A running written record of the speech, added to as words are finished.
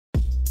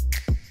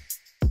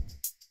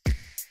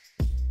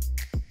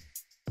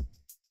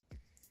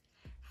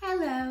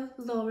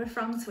Laura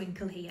from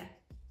Twinkl here.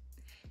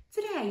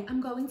 Today I'm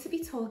going to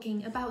be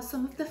talking about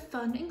some of the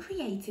fun and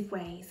creative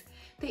ways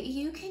that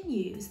you can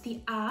use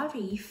the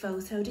RE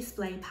photo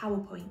display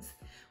PowerPoints,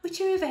 which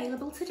are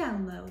available to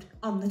download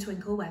on the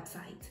Twinkl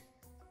website.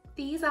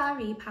 These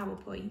RE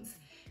PowerPoints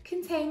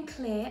contain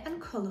clear and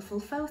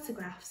colourful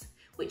photographs,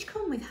 which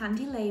come with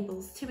handy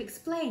labels to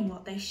explain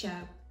what they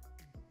show.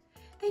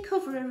 They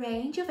cover a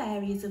range of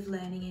areas of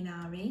learning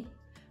in RE,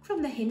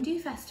 from the Hindu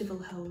festival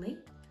Holi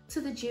to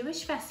the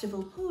Jewish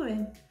festival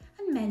Purim,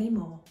 and many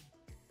more.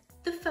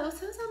 The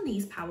photos on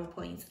these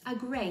PowerPoints are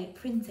great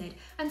printed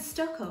and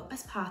stuck up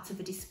as part of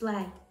a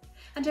display,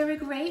 and are a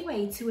great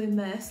way to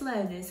immerse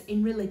learners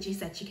in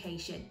religious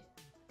education.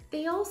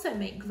 They also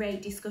make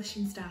great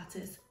discussion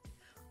starters.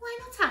 Why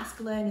not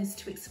ask learners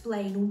to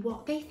explain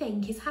what they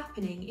think is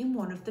happening in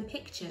one of the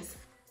pictures?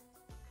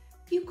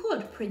 You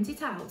could print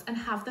it out and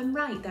have them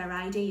write their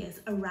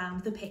ideas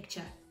around the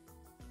picture.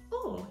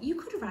 Or you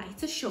could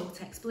write a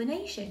short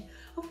explanation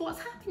of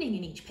what's happening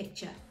in each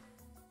picture.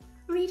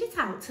 Read it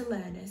out to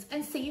learners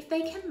and see if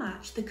they can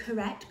match the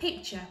correct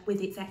picture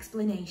with its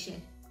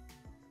explanation.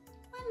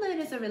 When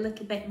learners are a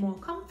little bit more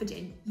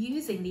confident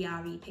using the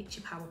RE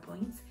picture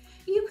PowerPoints,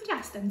 you could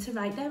ask them to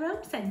write their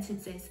own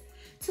sentences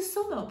to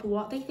sum up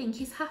what they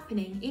think is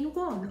happening in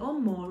one or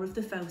more of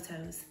the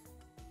photos.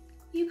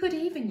 You could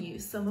even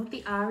use some of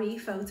the RE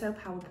photo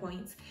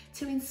PowerPoints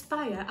to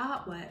inspire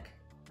artwork.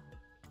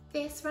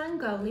 This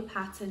Rangoli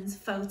Patterns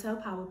photo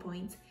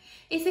PowerPoint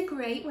is a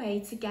great way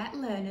to get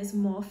learners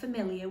more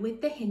familiar with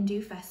the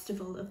Hindu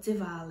festival of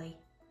Diwali.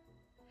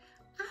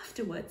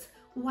 Afterwards,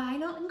 why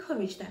not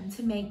encourage them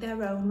to make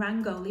their own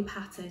Rangoli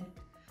pattern,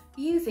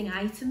 using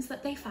items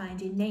that they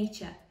find in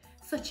nature,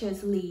 such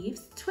as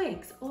leaves,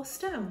 twigs or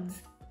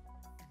stones.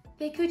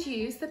 They could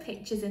use the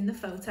pictures in the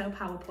photo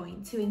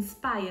PowerPoint to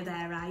inspire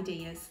their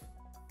ideas.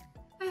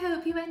 I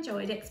hope you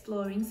enjoyed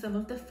exploring some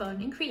of the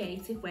fun and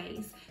creative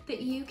ways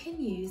that you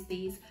can use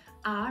these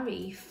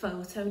RE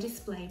photo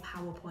display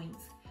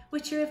PowerPoints,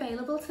 which are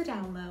available to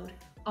download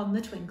on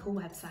the Twinkl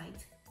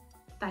website.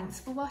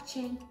 Thanks for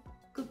watching.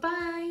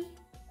 Goodbye.